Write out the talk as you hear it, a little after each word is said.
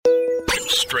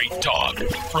Straight talk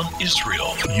from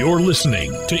Israel. You're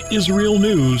listening to Israel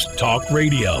News Talk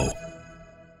Radio.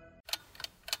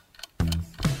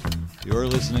 You're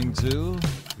listening to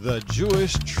The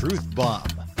Jewish Truth Bomb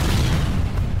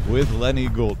with Lenny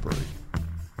Goldberg.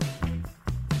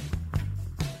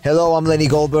 Hello, I'm Lenny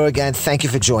Goldberg, and thank you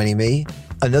for joining me.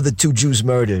 Another 2 Jews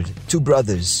murdered, 2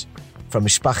 brothers from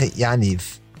Mishpachet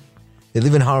Yaniv. They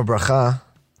live in Har Bracha.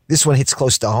 This one hits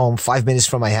close to home, 5 minutes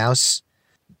from my house.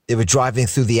 They were driving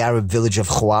through the Arab village of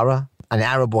Khawara. An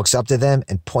Arab walks up to them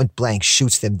and point blank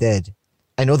shoots them dead.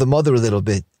 I know the mother a little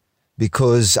bit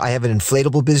because I have an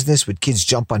inflatable business with kids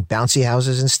jump on bouncy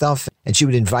houses and stuff, and she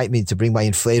would invite me to bring my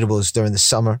inflatables during the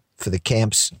summer for the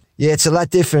camps. Yeah, it's a lot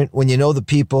different when you know the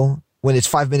people, when it's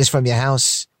 5 minutes from your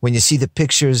house, when you see the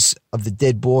pictures of the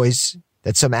dead boys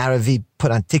that some Aravi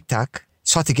put on TikTok.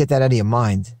 It's hard to get that out of your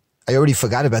mind. I already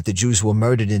forgot about the Jews who were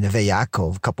murdered in Neve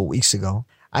Yaakov a couple weeks ago.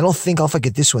 I don't think I'll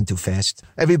forget this one too fast.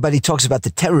 Everybody talks about the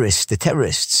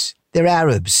terrorists. They're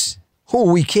Arabs. Who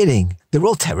are we kidding? They're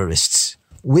all terrorists.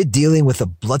 We're dealing with a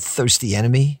bloodthirsty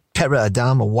enemy, Pera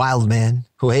Adam, a wild man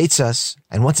who hates us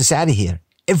and wants us out of here.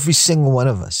 Every single one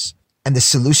of us. And the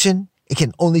solution? It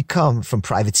can only come from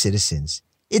private citizens.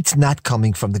 It's not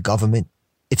coming from the government.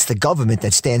 It's the government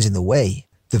that stands in the way.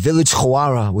 The village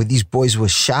Khawara, where these boys were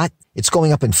shot, it's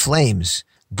going up in flames.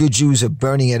 Good Jews are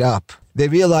burning it up. They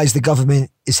realize the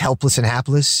government is helpless and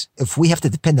hapless. If we have to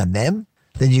depend on them,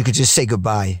 then you could just say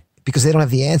goodbye because they don't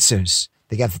have the answers.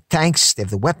 They have the tanks, they have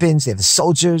the weapons, they have the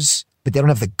soldiers, but they don't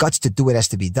have the guts to do what has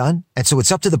to be done. And so it's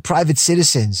up to the private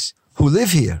citizens who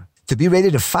live here to be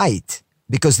ready to fight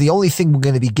because the only thing we're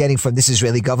going to be getting from this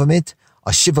Israeli government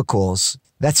are shiva calls.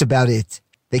 That's about it.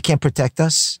 They can't protect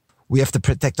us. We have to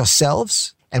protect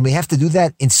ourselves. And we have to do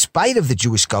that in spite of the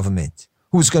Jewish government,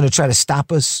 who's going to try to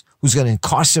stop us, who's going to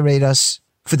incarcerate us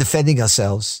for defending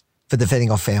ourselves, for defending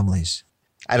our families.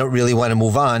 I don't really want to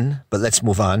move on, but let's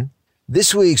move on.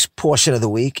 This week's portion of the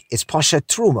week is Parsha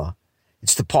Truma.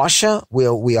 It's the Parsha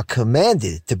where we are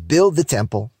commanded to build the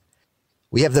temple.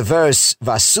 We have the verse,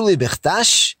 V'asuli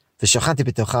bechtash v'shachanti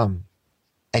b'tocham.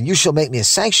 And you shall make me a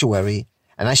sanctuary,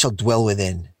 and I shall dwell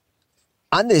within.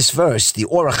 On this verse, the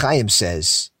Or HaChaim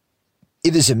says,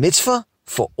 it is a mitzvah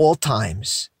for all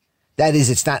times. That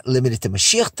is, it's not limited to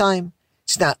Mashiach time.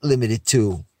 It's not limited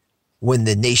to when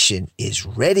the nation is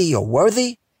ready or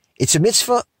worthy. It's a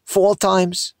mitzvah for all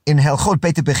times. In Helchot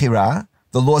Beit HaBechira,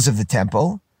 the laws of the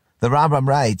temple, the Rambam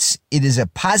writes, it is a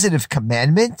positive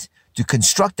commandment to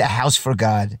construct a house for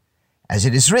God, as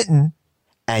it is written,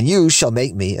 and you shall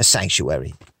make me a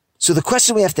sanctuary. So the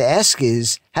question we have to ask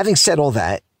is, having said all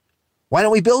that, why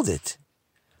don't we build it?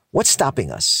 What's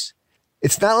stopping us?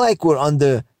 It's not like we're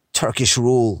under Turkish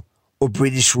rule or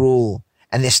British rule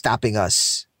and they're stopping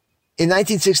us. In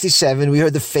 1967, we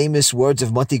heard the famous words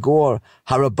of Monty Gore,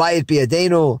 Har Habayit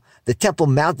biyadenu, the Temple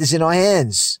Mount is in our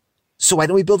hands. So why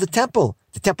don't we build the temple?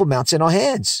 The Temple Mount's in our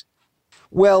hands.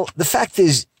 Well, the fact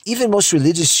is, even most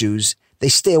religious Jews, they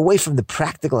stay away from the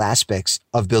practical aspects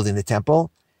of building the temple.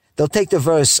 They'll take the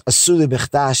verse, Asuli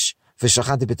bechtash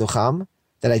v'shachanti b'tocham,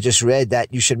 that I just read,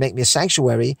 that you should make me a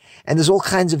sanctuary. And there's all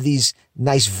kinds of these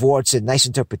nice vorts and nice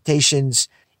interpretations.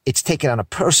 It's taken on a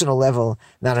personal level,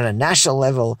 not on a national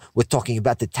level. We're talking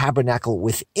about the tabernacle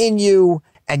within you,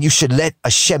 and you should let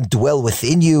Hashem dwell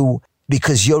within you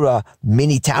because you're a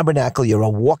mini tabernacle. You're a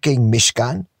walking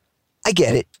Mishkan. I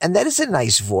get it. And that is a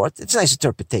nice vort. It's a nice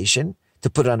interpretation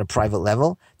to put it on a private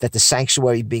level, that the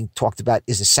sanctuary being talked about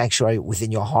is a sanctuary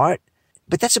within your heart.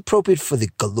 But that's appropriate for the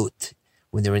galut,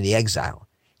 when they're in the exile.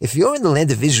 If you're in the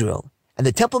land of Israel and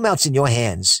the Temple Mount's in your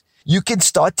hands, you can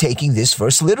start taking this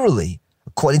verse literally,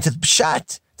 according to the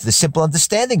Pshat, to the simple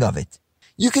understanding of it.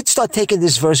 You could start taking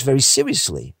this verse very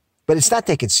seriously, but it's not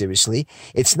taken seriously.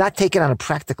 It's not taken on a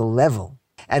practical level.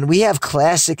 And we have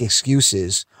classic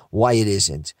excuses why it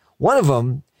isn't. One of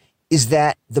them is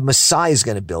that the Messiah is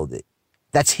going to build it.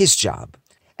 That's his job.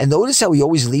 And notice how we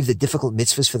always leave the difficult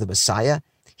mitzvahs for the Messiah.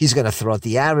 He's going to throw out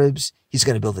the Arabs. He's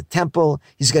going to build a temple.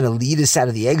 He's going to lead us out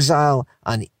of the exile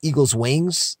on eagle's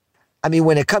wings. I mean,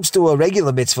 when it comes to a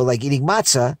regular mitzvah like eating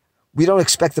matzah, we don't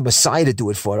expect the Messiah to do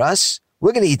it for us.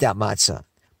 We're going to eat that matzah.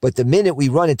 But the minute we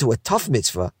run into a tough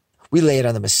mitzvah, we lay it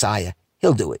on the Messiah.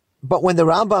 He'll do it. But when the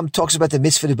Rambam talks about the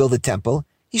mitzvah to build a temple,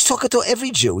 he's talking to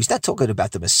every Jew. He's not talking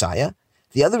about the Messiah.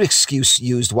 The other excuse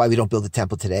used why we don't build a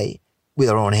temple today with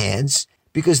our own hands,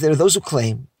 because there are those who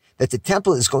claim that the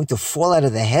temple is going to fall out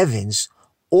of the heavens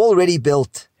already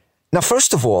built. Now,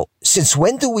 first of all, since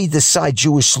when do we decide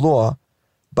Jewish law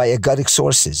by agadic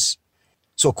sources?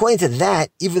 So according to that,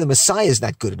 even the Messiah is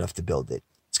not good enough to build it.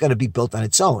 It's going to be built on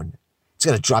its own. It's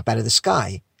going to drop out of the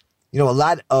sky. You know, a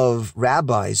lot of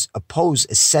rabbis oppose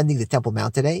ascending the Temple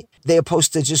Mount today. They oppose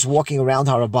to just walking around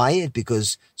Har HaBayit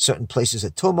because certain places are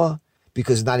tumah,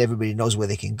 because not everybody knows where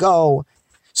they can go.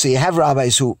 So you have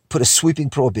rabbis who put a sweeping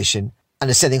prohibition on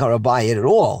ascending Har HaBayit at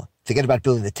all. Forget about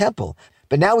building the temple.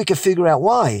 But now we can figure out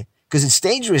why. Because it's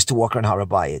dangerous to walk around Har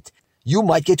HaBayit. You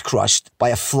might get crushed by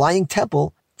a flying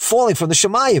temple falling from the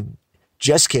Shemayim.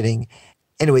 Just kidding.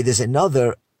 Anyway, there's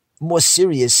another more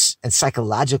serious and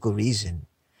psychological reason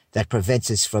that prevents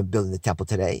us from building the temple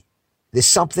today. There's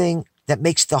something that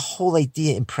makes the whole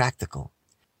idea impractical.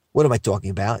 What am I talking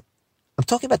about? I'm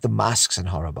talking about the mosques on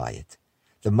Har HaBayit,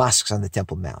 the mosques on the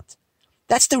Temple Mount.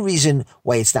 That's the reason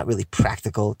why it's not really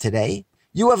practical today.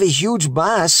 You have a huge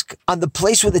mosque on the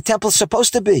place where the temple's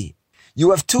supposed to be.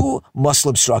 You have 2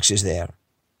 Muslim structures there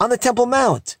on the Temple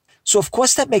Mount. So of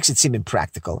course that makes it seem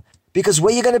impractical, because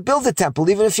where are you going to build the temple,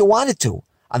 even if you wanted to?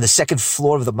 On the second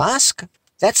floor of the mosque?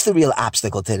 That's the real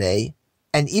obstacle today.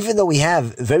 And even though we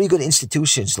have very good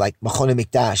institutions like Machon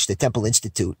HaMikdash, the Temple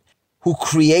Institute, who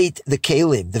create the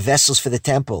kelim, the vessels for the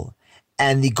temple,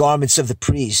 and the garments of the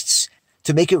priests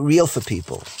to make it real for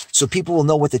people, so people will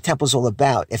know what the temple's all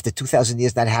about. After 2,000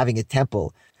 years not having a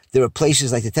temple, there are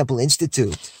places like the Temple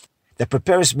Institute that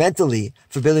prepare us mentally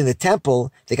for building the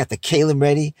temple. They got the kelim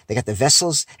ready, they got the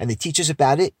vessels, and they teach us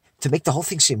about it to make the whole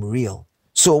thing seem real.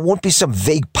 So it won't be some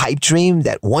vague pipe dream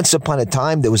that once upon a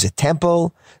time there was a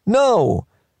temple. No,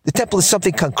 the temple is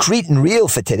something concrete and real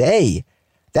for today.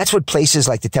 That's what places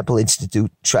like the Temple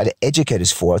Institute try to educate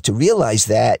us for, to realize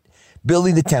that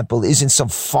building the temple isn't some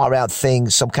far out thing,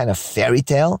 some kind of fairy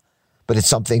tale, but it's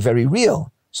something very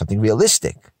real, something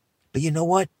realistic. But you know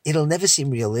what? It'll never seem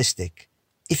realistic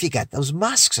if you got those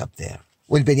mosques up there.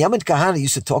 When Benjamin Kahana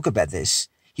used to talk about this,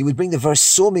 he would bring the verse,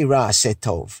 So Mira Aseh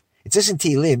Tov. It says in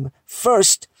Tehillim,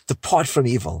 first, depart from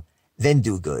evil, then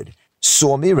do good.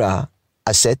 So Mira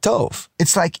Aseh Tov.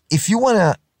 It's like, if you want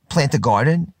to plant a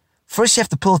garden, first you have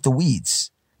to pull out the weeds.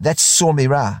 That's So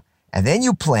Mira. And then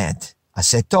you plant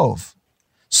Aseh Tov.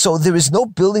 So there is no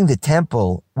building the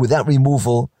temple without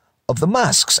removal of the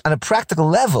mosques. On a practical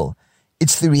level,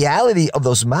 it's the reality of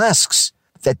those mosques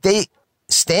that they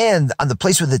stand on the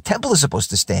place where the temple is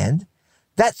supposed to stand.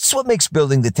 That's what makes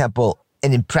building the temple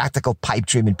an impractical pipe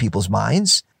dream in people's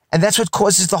minds. And that's what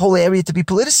causes the whole area to be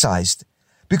politicized,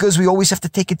 because we always have to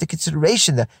take into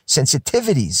consideration the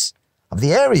sensitivities of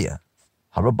the area.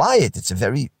 Har HaBayit, it's a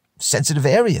very sensitive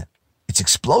area. It's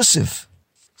explosive.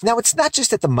 Now, it's not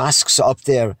just that the mosques are up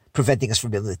there preventing us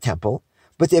from building the temple,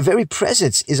 but their very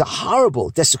presence is a horrible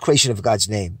desecration of God's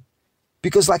name.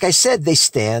 Because, like I said, they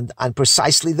stand on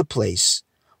precisely the place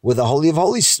where the Holy of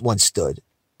Holies once stood.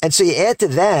 And so you add to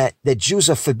that Jews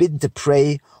are forbidden to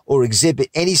pray or exhibit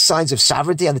any signs of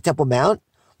sovereignty on the Temple Mount,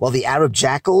 while the Arab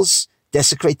jackals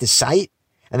desecrate the site,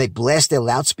 and they blast their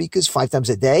loudspeakers 5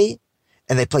 times a day,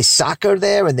 and they play soccer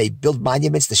there, and they build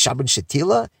monuments to Shabbat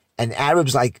Shatila, and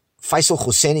Arabs like Faisal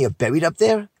Husseini are buried up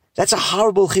there. That's a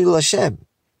horrible Chilul Hashem.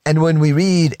 And when we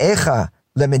read Echa,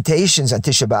 Lamentations on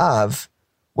Tisha B'Av,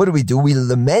 what do? We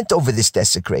lament over this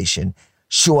desecration.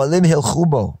 Shualim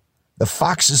Hilchubo. The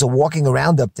foxes are walking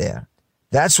around up there.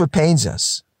 That's what pains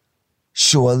us.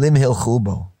 Shualim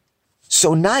Hilchubo.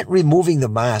 So not removing the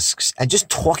mosques and just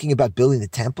talking about building the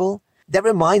temple, that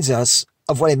reminds us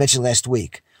of what I mentioned last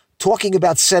week. Talking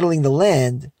about settling the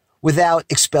land without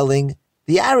expelling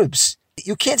the Arabs.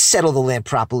 You can't settle the land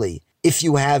properly if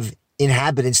you have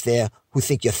inhabitants there who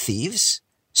think you're thieves.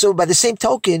 So by the same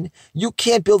token, you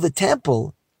can't build a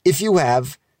temple if you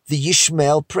have the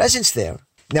Yishmael presence there.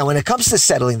 Now, when it comes to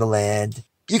settling the land,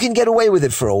 you can get away with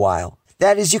it for a while.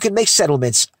 That is, you can make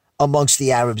settlements amongst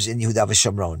the Arabs in Yehuda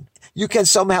v'Shamron. You can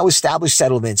somehow establish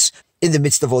settlements in the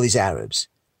midst of all these Arabs.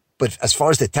 But as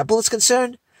far as the temple is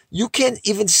concerned, you can't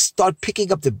even start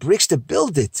picking up the bricks to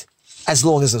build it as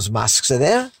long as those mosques are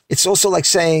there. It's also like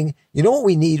saying, you know what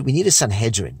we need? We need a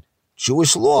Sanhedrin,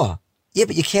 Jewish law. Yeah,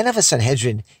 but you can't have a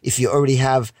Sanhedrin if you already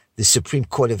have the Supreme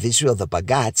Court of Israel, the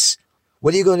Bagatz.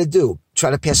 What are you going to do?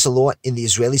 Try to pass a law in the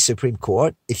Israeli Supreme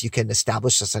Court if you can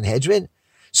establish a Sanhedrin?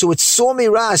 So it's So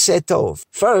Mira Aseh Tov.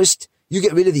 First, you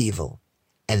get rid of the evil,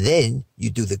 and then you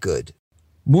do the good.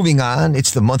 Moving on, it's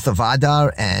the month of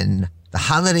Adar, and the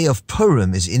holiday of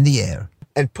Purim is in the air.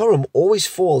 And Purim always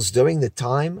falls during the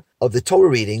time of the Torah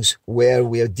readings where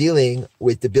we are dealing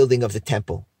with the building of the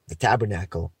temple, the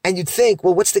tabernacle. And you'd think,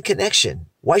 well, what's the connection?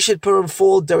 Why should Purim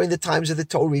fall during the times of the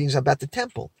Torah readings about the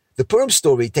temple? The Purim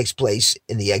story takes place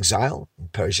in the exile in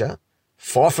Persia,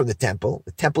 far from the temple.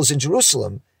 The temple's in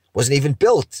Jerusalem, wasn't even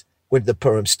built when the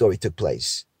Purim story took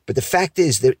place. But the fact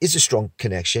is, there is a strong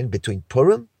connection between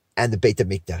Purim and the Beit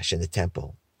HaMikdash and the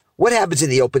temple. What happens in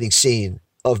the opening scene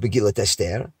of Megillat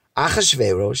Esther?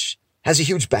 Achashverosh has a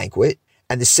huge banquet,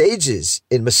 and the sages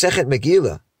in Masechet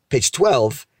Megillah, page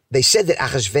 12, they said that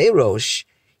Achashverosh,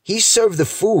 he served the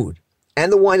food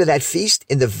and the wine of that feast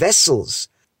in the vessels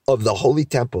of the holy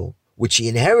temple, which he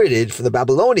inherited from the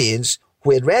Babylonians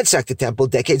who had ransacked the temple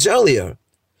decades earlier.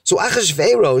 So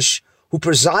Achashverosh, who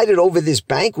presided over this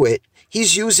banquet,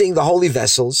 he's using the holy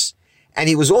vessels, and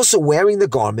he was also wearing the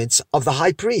garments of the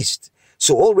high priest.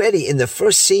 So already in the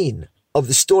first scene of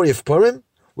the story of Purim,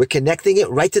 we're connecting it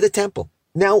right to the temple.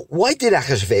 Now, why did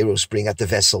Achashverosh bring out the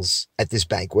vessels at this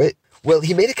banquet? Well,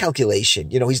 he made a calculation.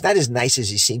 He's not as nice as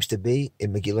he seems to be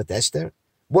in Megillat Esther.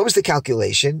 What was the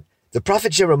calculation? The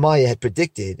prophet Jeremiah had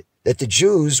predicted that the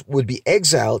Jews would be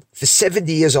exiled for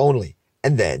 70 years only,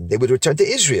 and then they would return to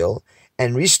Israel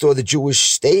and restore the Jewish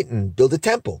state and build a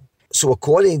temple. So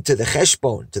according to the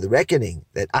cheshbon, to the reckoning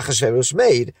that Achashverosh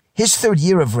made, his third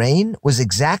year of reign was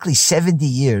exactly 70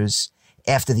 years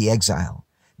after the exile.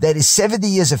 That is, 70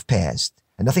 years have passed,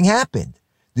 and nothing happened.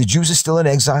 The Jews are still in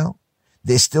exile.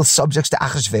 They're still subjects to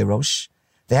Achashverosh.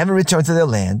 They haven't returned to their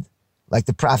land, like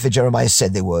the prophet Jeremiah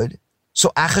said they would. So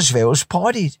Achashverosh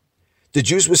partied. The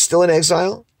Jews were still in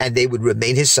exile, and they would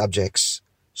remain his subjects.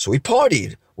 So he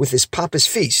partied with his pompous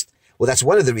feast. Well, that's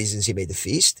one of the reasons he made the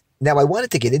feast. Now, I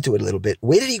wanted to get into it a little bit.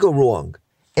 Where did he go wrong?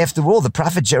 After all, the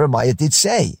prophet Jeremiah did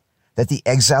say that the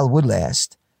exile would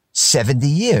last 70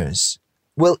 years.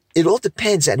 Well, it all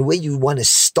depends on where you want to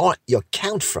start your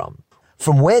count from.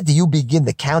 From where do you begin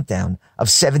the countdown of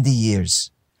 70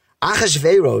 years?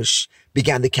 Achashverosh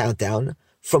began the countdown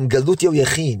from Galut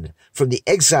Yoyachin, from the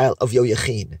exile of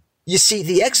Yoyachin. You see,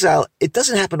 the exile, it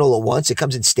doesn't happen all at once. It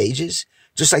comes in stages.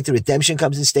 Just like the redemption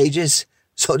comes in stages,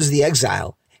 so does the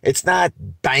exile. It's not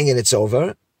bang and it's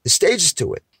over. There's stages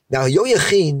to it. Now,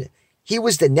 Yoyachin, he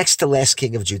was the next to last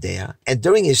king of Judea. And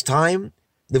during his time,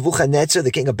 Nebuchadnezzar,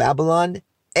 the king of Babylon,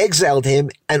 exiled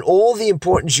him, and all the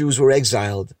important Jews were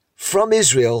exiled from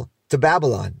Israel to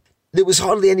Babylon. There was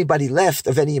hardly anybody left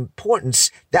of any importance.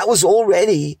 That was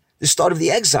already the start of the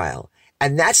exile.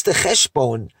 And that's the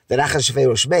cheshbon that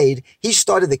Achashverosh made. He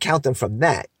started the countdown from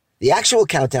that. The actual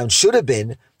countdown should have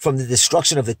been from the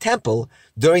destruction of the temple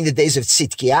during the days of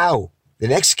Tzidkiyahu, the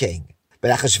next king.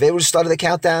 But Achashverosh started the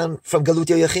countdown from Galut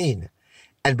Yoyachin.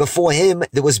 And before him,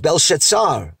 there was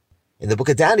Belshazzar. In the book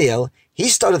of Daniel, he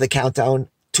started the countdown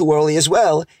too early as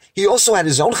well. He also had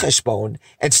his own cheshbon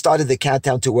and started the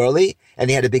countdown too early, and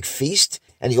he had a big feast,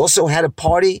 and he also had a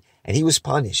party, and he was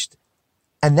punished.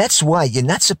 And that's why you're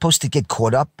not supposed to get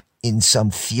caught up in some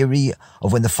theory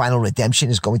of when the final redemption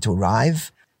is going to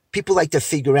arrive. People like to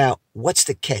figure out, what's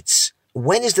the ketz?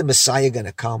 When is the Messiah going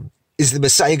to come? Is the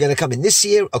Messiah going to come in this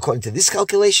year, according to this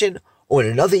calculation, or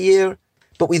in another year?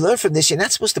 But we learn from this, you're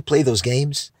not supposed to play those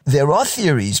games. There are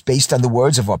theories based on the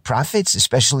words of our prophets,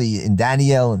 especially in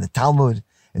Daniel and the Talmud,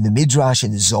 and the Midrash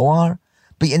and the Zohar.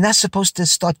 But you're not supposed to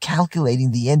start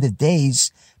calculating the end of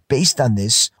days based on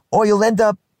this, or you'll end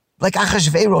up like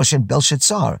Achashverosh and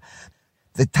Belshazzar.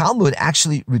 The Talmud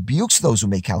actually rebukes those who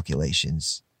make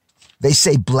calculations. They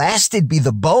say, blasted be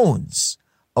the bones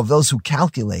of those who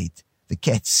calculate the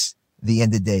ketz, the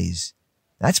end of days.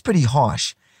 That's pretty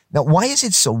harsh. Now, why is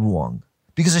it so wrong?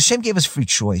 Because Hashem gave us free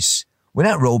choice. We're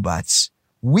not robots.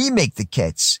 We make the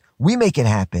ketz. We make it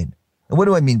happen. And what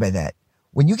do I mean by that?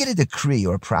 When you get a decree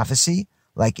or a prophecy,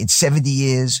 like in 70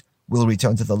 years, we'll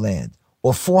return to the land,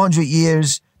 or 400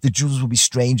 years, the Jews will be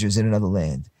strangers in another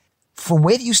land. From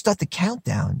where do you start the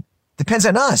countdown? Depends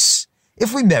on us.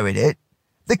 If we merit it,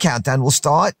 the countdown will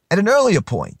start at an earlier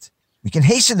point. We can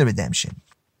hasten the redemption.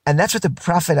 And that's what the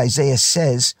prophet Isaiah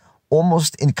says,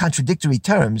 almost in contradictory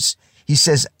terms. He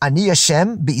says, Ani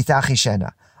Hashem bi'itach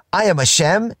hishena. I am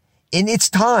Hashem. In its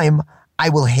time, I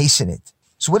will hasten it.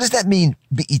 So what does that mean,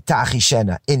 bi'itach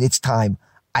hishena? In its time,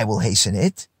 I will hasten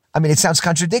it. I mean, it sounds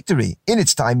contradictory. In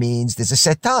its time means there's a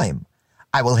set time.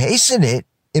 I will hasten it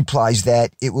implies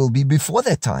that it will be before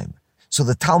that time. So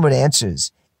the Talmud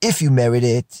answers, if you merit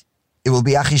it, it will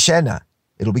be achishena.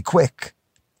 It'll be quick.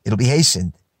 It'll be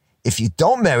hastened. If you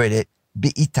don't merit it,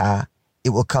 bi'ita, it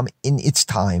will come in its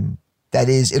time. That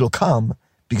is, it'll come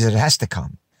because it has to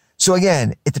come. So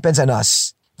again, it depends on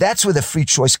us. That's where the free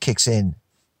choice kicks in.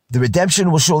 The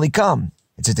redemption will surely come.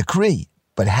 It's a decree.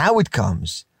 But how it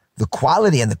comes, the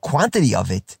quality and the quantity of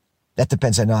it, that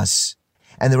depends on us.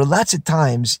 And there are lots of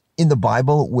times in the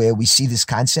Bible where we see this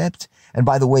concept. And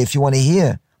by the way, if you want to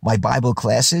hear my Bible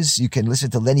classes, you can listen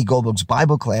to Lenny Goldberg's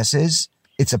Bible classes.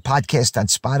 It's a podcast on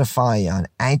Spotify, on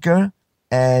Anchor,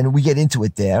 and we get into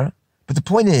it there. But the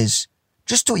point is,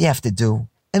 just do what you have to do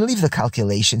and leave the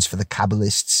calculations for the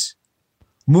Kabbalists.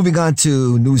 Moving on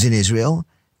to news in Israel,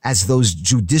 as those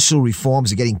judicial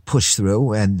reforms are getting pushed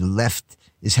through and the left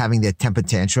is having their temper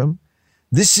tantrum.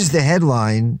 This is the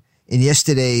headline in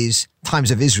yesterday's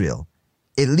Times of Israel.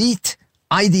 Elite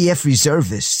IDF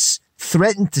reservists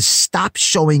threaten to stop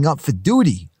showing up for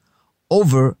duty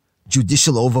over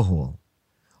judicial overhaul.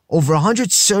 Over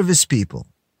 100 service people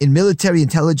in military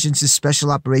intelligence's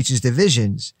special operations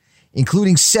divisions,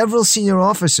 including several senior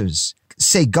officers,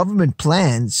 say government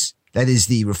plans, that is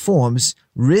the reforms,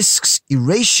 risks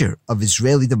erasure of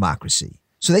Israeli democracy.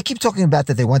 So they keep talking about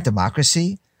that they want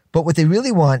democracy, but what they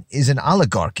really want is an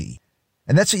oligarchy.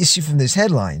 And that's what you see from this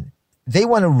headline. They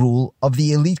want a rule of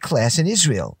the elite class in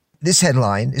Israel. This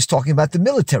headline is talking about the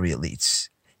military elites.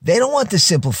 They don't want the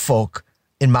simple folk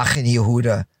in Machane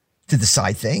Yehuda to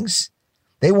decide things.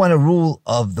 They want a rule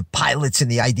of the pilots in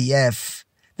the IDF.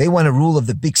 They want a rule of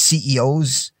the big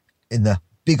CEOs in the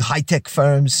big high-tech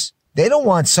firms. They don't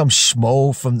want some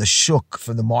schmo from the shuk,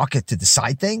 from the market to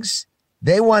decide things.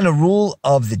 They want a rule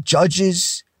of the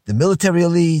judges, the military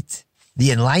elite,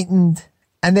 the enlightened,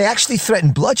 and they actually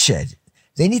threaten bloodshed.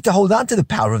 They need to hold on to the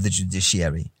power of the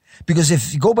judiciary. Because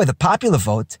if you go by the popular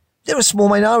vote, they're a small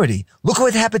minority. Look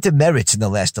what happened to Meretz in the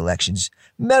last elections.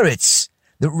 Meretz,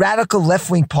 the radical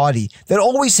left-wing party that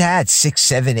always had 6,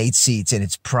 7, 8 seats in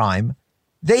its prime,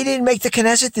 they didn't make the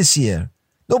Knesset this year.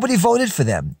 Nobody voted for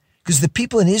them because the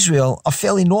people in Israel are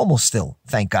fairly normal still,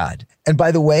 thank God. And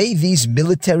by the way, these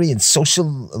military and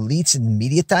social elites and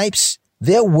media types,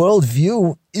 their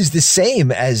worldview is the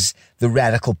same as the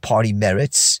radical party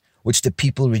Meretz, which the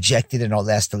people rejected in our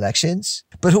last elections.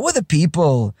 But who are the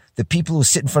people? The people who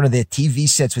sit in front of their TV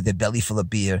sets with their belly full of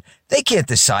beer. They can't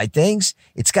decide things.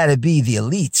 It's got to be the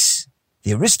elites,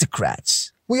 the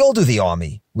aristocrats. We all do the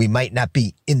army. We might not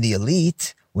be in the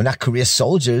elite. We're not career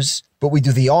soldiers, but we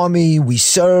do the army, we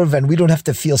serve, and we don't have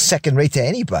to feel second rate to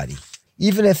anybody.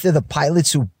 Even if they're the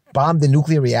pilots who bombed the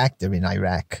nuclear reactor in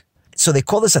Iraq. So they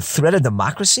call this a threat of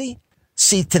democracy?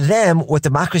 See, to them, what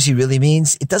democracy really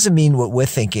means, it doesn't mean what we're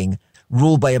thinking,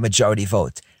 ruled by a majority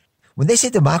vote. When they say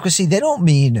democracy, they don't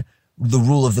mean the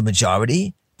rule of the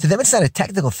majority. To them, it's not a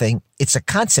technical thing. It's a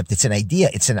concept. It's an idea.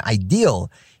 It's an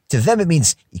ideal. To them, it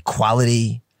means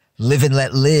equality, live and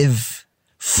let live,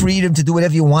 freedom to do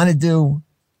whatever you want to do,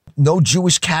 no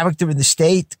Jewish character in the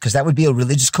state, because that would be a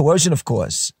religious coercion, of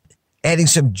course. Adding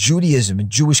some Judaism and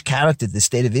Jewish character to the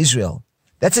state of Israel.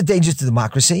 That's a danger to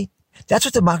democracy. That's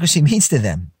what democracy means to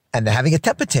them. And they're having a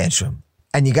temper tantrum.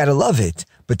 And you got to love it.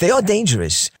 But they are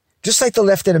dangerous. Just like the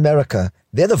left in America,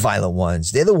 they're the violent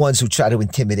ones. They're the ones who try to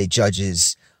intimidate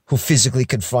judges, who physically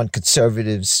confront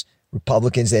conservatives,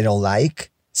 Republicans they don't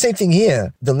like. Same thing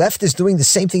here. The left is doing the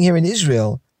same thing here in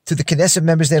Israel to the Knesset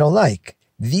members they don't like.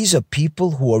 These are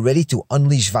people who are ready to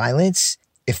unleash violence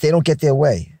if they don't get their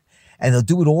way. And they'll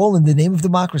do it all in the name of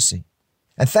democracy.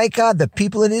 And thank God the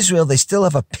people in Israel, they still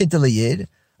have a pintel yid,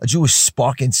 a Jewish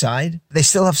spark inside. They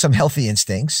still have some healthy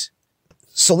instincts.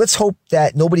 So let's hope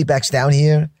that nobody backs down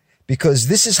here, because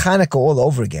this is Hanukkah all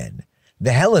over again.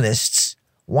 The Hellenists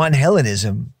want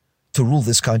Hellenism to rule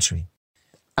this country.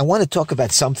 I want to talk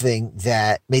about something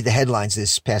that made the headlines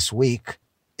this past week.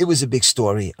 It was a big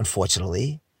story,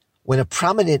 unfortunately, when a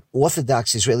prominent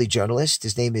Orthodox Israeli journalist,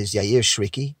 his name is Yair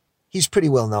Shriki, he's pretty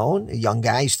well known, a young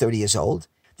guy, he's 30 years old.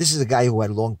 This is a guy who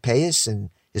had long payas and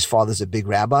his father's a big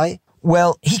rabbi.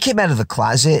 Well, he came out of the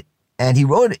closet and he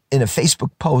wrote in a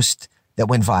Facebook post that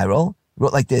went viral, he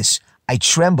wrote like this: I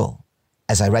tremble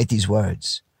as I write these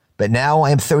words, but now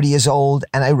I am 30 years old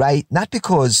and I write not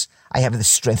because I have the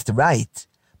strength to write,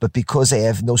 but because I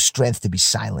have no strength to be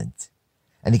silent.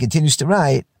 And he continues to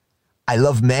write, I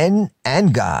love men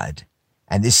and God,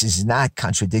 and this is not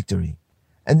contradictory.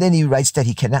 And then he writes that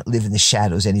he cannot live in the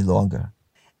shadows any longer.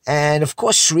 And of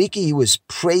course, Shriki was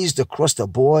praised across the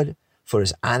board for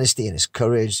his honesty and his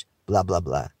courage, blah, blah,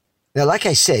 blah. Now, like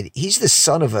I said, he's the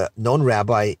son of a known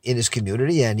rabbi in his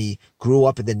community, and he grew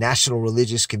up in the national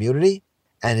religious community.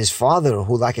 And his father,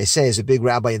 who, like I say, is a big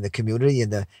rabbi in the community, in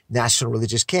the national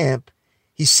religious camp,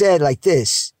 he said like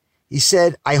this. He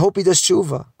said, I hope he does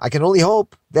tshuva. I can only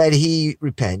hope that he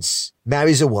repents,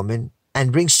 marries a woman,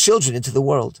 and brings children into the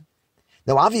world.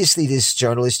 Now, obviously, this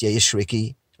journalist, Yair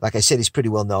Shriki, like I said, he's pretty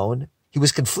well known. He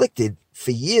was conflicted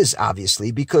for years,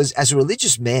 obviously, because as a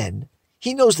religious man,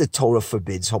 he knows that Torah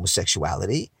forbids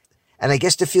homosexuality. And I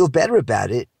guess to feel better about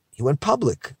it, he went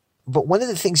public. But one of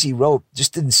the things he wrote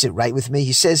just didn't sit right with me.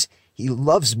 He says he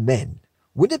loves men.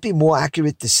 Wouldn't it be more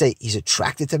accurate to say he's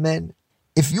attracted to men?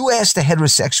 If you asked a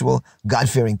heterosexual,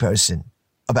 God-fearing person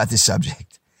about this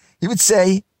subject, he would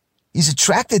say he's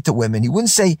attracted to women. He wouldn't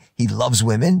say he loves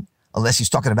women unless he's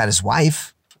talking about his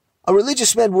wife. A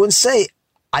religious man wouldn't say,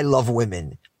 I love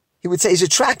women. He would say he's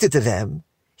attracted to them.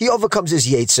 He overcomes his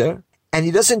yetzer, and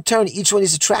he doesn't turn each one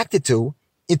he's attracted to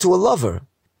into a lover.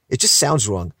 It just sounds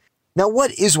wrong. Now,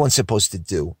 what is one supposed to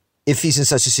do if he's in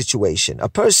such a situation? A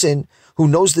person who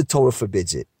knows the Torah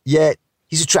forbids it, yet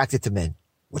he's attracted to men.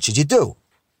 What should you do?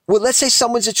 Well, let's say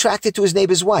someone's attracted to his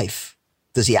neighbor's wife.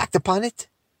 Does he act upon it?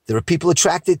 There are people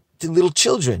attracted to little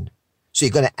children. So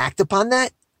you're going to act upon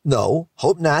that? No,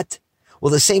 hope not.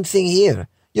 Well, the same thing here.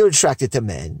 You're attracted to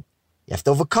men. You have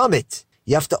to overcome it.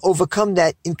 You have to overcome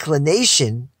that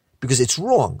inclination because it's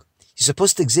wrong. You're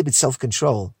supposed to exhibit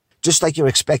self-control, just like you're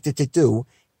expected to do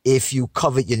if you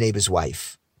covet your neighbor's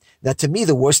wife. Now, to me,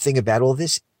 the worst thing about all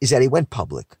this is that he went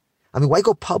public. I mean, why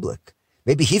go public?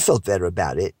 Maybe he felt better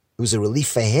about it. It was a relief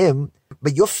for him.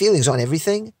 But your feelings on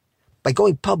everything, by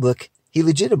going public, he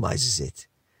legitimizes it.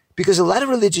 Because a lot of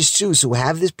religious Jews who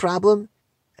have this problem,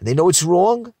 and they know it's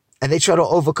wrong, and they try to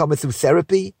overcome it through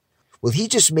therapy, well, he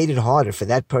just made it harder for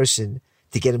that person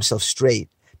to get himself straight.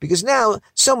 Because now,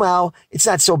 somehow, it's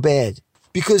not so bad.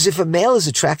 Because if a male is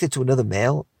attracted to another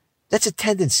male, that's a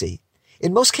tendency.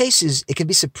 In most cases, it can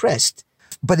be suppressed.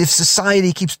 But if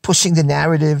society keeps pushing the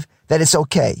narrative that it's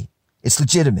okay, it's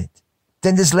legitimate,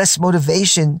 then there's less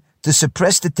motivation to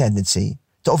suppress the tendency,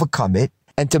 to overcome it,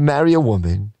 and to marry a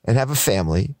woman and have a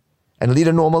family and lead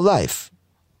a normal life.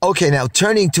 Okay, now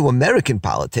turning to American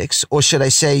politics, or should I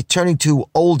say turning to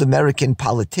old American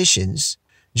politicians,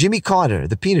 Jimmy Carter,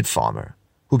 the peanut farmer,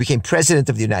 who became president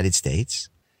of the United States,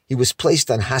 he was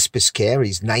placed on hospice care.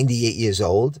 He's 98 years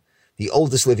old, the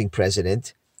oldest living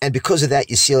president. And because of that,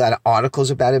 you see a lot of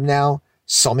articles about him now,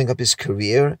 summing up his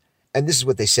career. And this is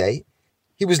what they say.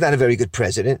 He was not a very good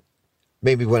president,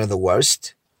 maybe one of the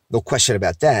worst. No question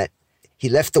about that. He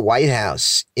left the White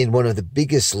House in one of the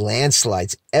biggest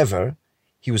landslides ever.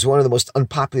 He was one of the most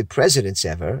unpopular presidents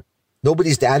ever.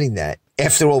 Nobody's doubting that.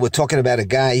 After all, we're talking about a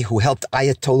guy who helped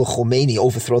Ayatollah Khomeini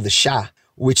overthrow the Shah,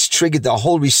 which triggered the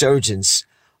whole resurgence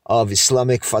of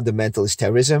Islamic fundamentalist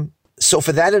terrorism. So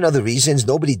for that and other reasons,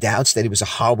 nobody doubts that he was a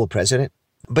horrible president.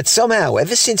 But somehow,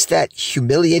 ever since that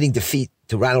humiliating defeat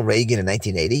to Ronald Reagan in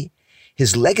 1980,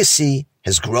 his legacy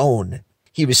has grown.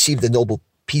 He received the Nobel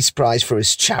Peace Prize for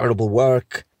his charitable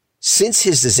work. Since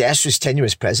his disastrous tenure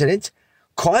as president,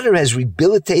 Carter has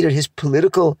rehabilitated his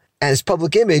political and his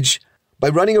public image by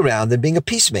running around and being a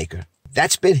peacemaker.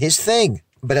 That's been his thing.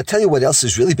 But I'll tell you what else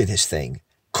has really been his thing.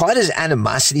 Carter's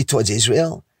animosity towards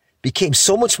Israel became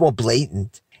so much more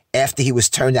blatant after he was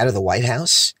turned out of the White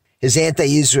House. His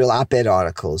anti-Israel op-ed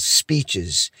articles,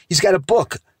 speeches. He's got a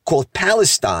book called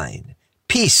Palestine,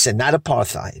 Peace and Not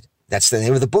Apartheid. That's the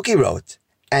name of the book he wrote.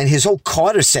 And his whole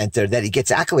Carter Center that he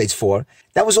gets accolades for,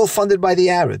 that was all funded by the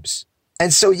Arabs.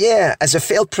 And so, yeah, as a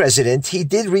failed president, he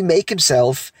did remake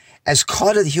himself as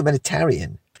Carter the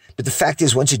humanitarian. But the fact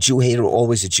is, once a Jew hater,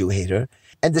 always a Jew hater.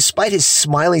 And despite his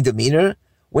smiling demeanor,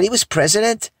 when he was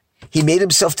president, he made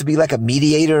himself to be like a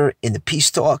mediator in the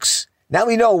peace talks. Now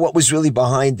we know what was really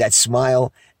behind that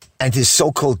smile and his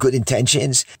so-called good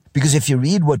intentions. Because if you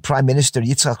read what Prime Minister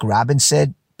Yitzhak Rabin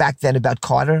said back then about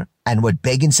Carter, and what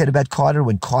Begin said about Carter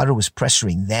when Carter was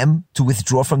pressuring them to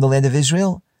withdraw from the land of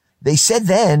Israel, they said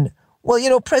then, well, you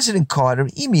know, President Carter,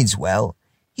 he means well.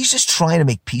 He's just trying to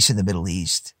make peace in the Middle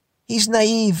East. He's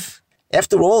naive.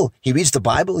 After all, he reads the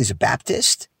Bible. He's a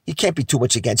Baptist. He can't be too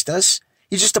much against us.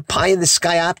 He's just a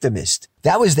pie-in-the-sky optimist.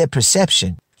 That was their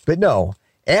perception. But no,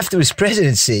 after his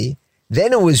presidency,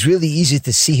 then it was really easy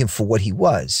to see him for what he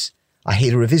was, a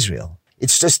hater of Israel.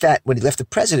 It's just that when he left the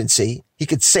presidency, he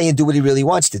could say and do what he really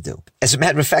wants to do. As a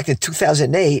matter of fact, in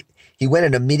 2008, he went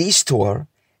on a Mideast tour.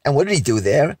 And what did he do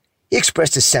there? He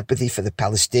expressed his sympathy for the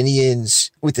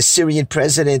Palestinians, with the Syrian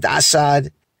president,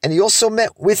 Assad. And he also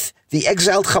met with the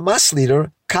exiled Hamas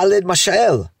leader, Khaled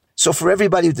Mashael. So for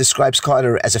everybody who describes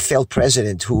Carter as a failed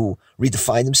president who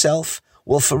redefined himself,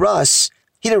 well, for us,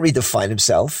 he didn't redefine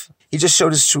himself. He just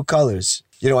showed his true colors.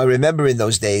 You know, I remember in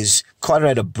those days, Carter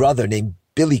had a brother named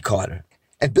Billy Carter.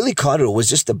 And Billy Carter was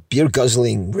just a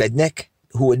beer-guzzling redneck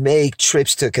who would make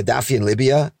trips to Gaddafi in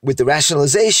Libya with the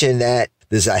rationalization that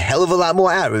there's a hell of a lot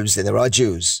more Arabs than there are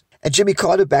Jews. And Jimmy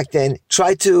Carter back then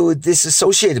tried to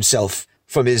disassociate himself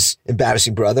from his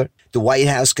embarrassing brother. The White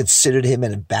House considered him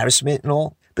an embarrassment and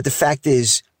all. But the fact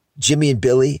is, Jimmy and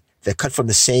Billy, they're cut from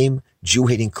the same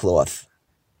Jew-hating cloth.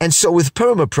 And so with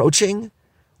Purim approaching,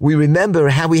 we remember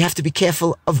how we have to be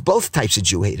careful of both types of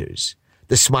Jew haters.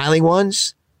 The smiling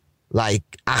ones, like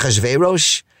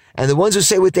Achashverosh, and the ones who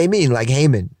say what they mean, like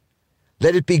Haman.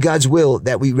 Let it be God's will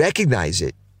that we recognize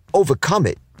it, overcome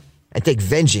it, and take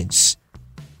vengeance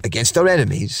against our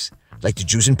enemies, like the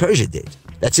Jews in Persia did.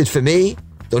 That's it for me.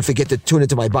 Don't forget to tune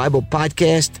into my Bible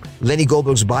podcast, Lenny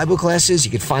Goldberg's Bible Classes.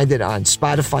 You can find it on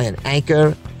Spotify and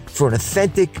Anchor for an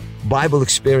authentic Bible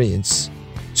experience,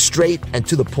 straight and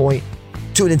to the point,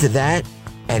 Tune into that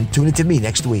and tune into me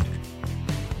next week.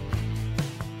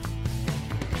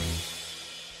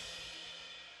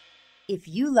 If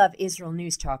you love Israel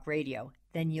News Talk Radio,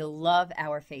 then you'll love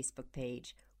our Facebook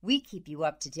page. We keep you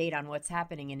up to date on what's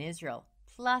happening in Israel,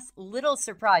 plus little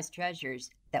surprise treasures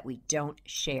that we don't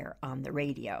share on the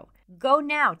radio. Go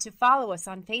now to follow us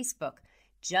on Facebook.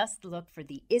 Just look for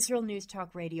the Israel News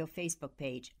Talk Radio Facebook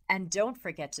page, and don't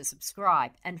forget to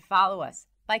subscribe and follow us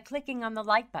by clicking on the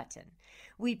like button.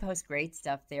 We post great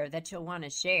stuff there that you'll want to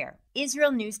share.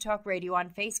 Israel News Talk Radio on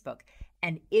Facebook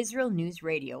and Israel News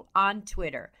Radio on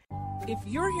Twitter. If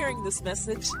you're hearing this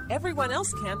message, everyone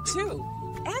else can too.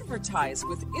 Advertise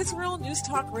with Israel News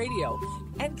Talk Radio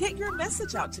and get your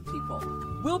message out to people.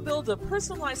 We'll build a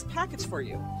personalized package for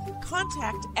you.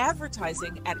 Contact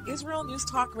advertising at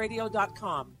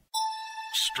israelnewstalkradio.com.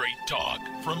 Straight talk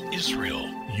from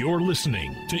Israel. You're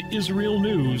listening to Israel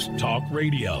News Talk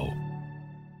Radio.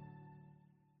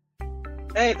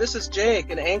 Hey, this is Jake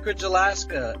in Anchorage,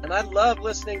 Alaska, and I love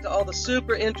listening to all the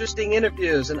super interesting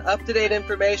interviews and up-to-date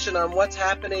information on what's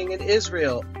happening in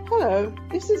Israel. Hello,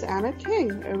 this is Anna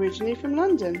King, originally from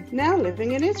London, now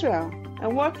living in Israel.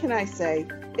 And what can I say?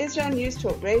 Israel News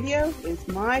Talk Radio is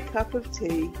my cup of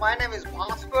tea. My name is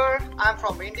Bhaskar. I'm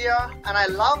from India, and I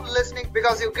love listening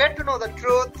because you get to know the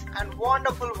truth and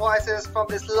wonderful voices from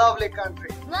this lovely country.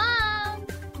 Mom!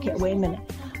 Okay, wait a minute.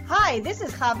 Hi, this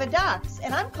is Chava Dax,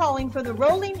 and I'm calling from the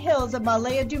rolling hills of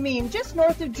Ma'ale Adumim, just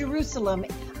north of Jerusalem.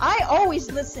 I always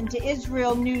listen to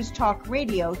Israel News Talk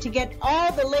Radio to get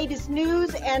all the latest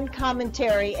news and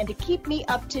commentary and to keep me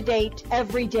up to date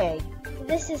every day.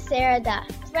 This is Sarah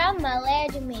Dax from Ma'ale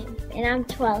Adumim, and I'm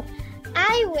 12.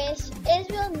 I wish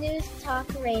Israel News Talk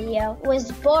Radio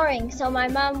was boring so my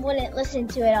mom wouldn't listen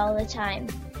to it all the time.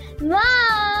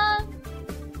 Mom!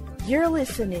 You're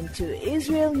listening to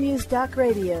Israel News Talk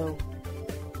Radio.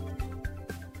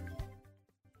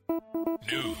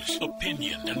 News,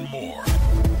 opinion, and more.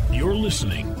 You're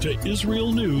listening to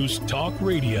Israel News Talk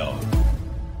Radio.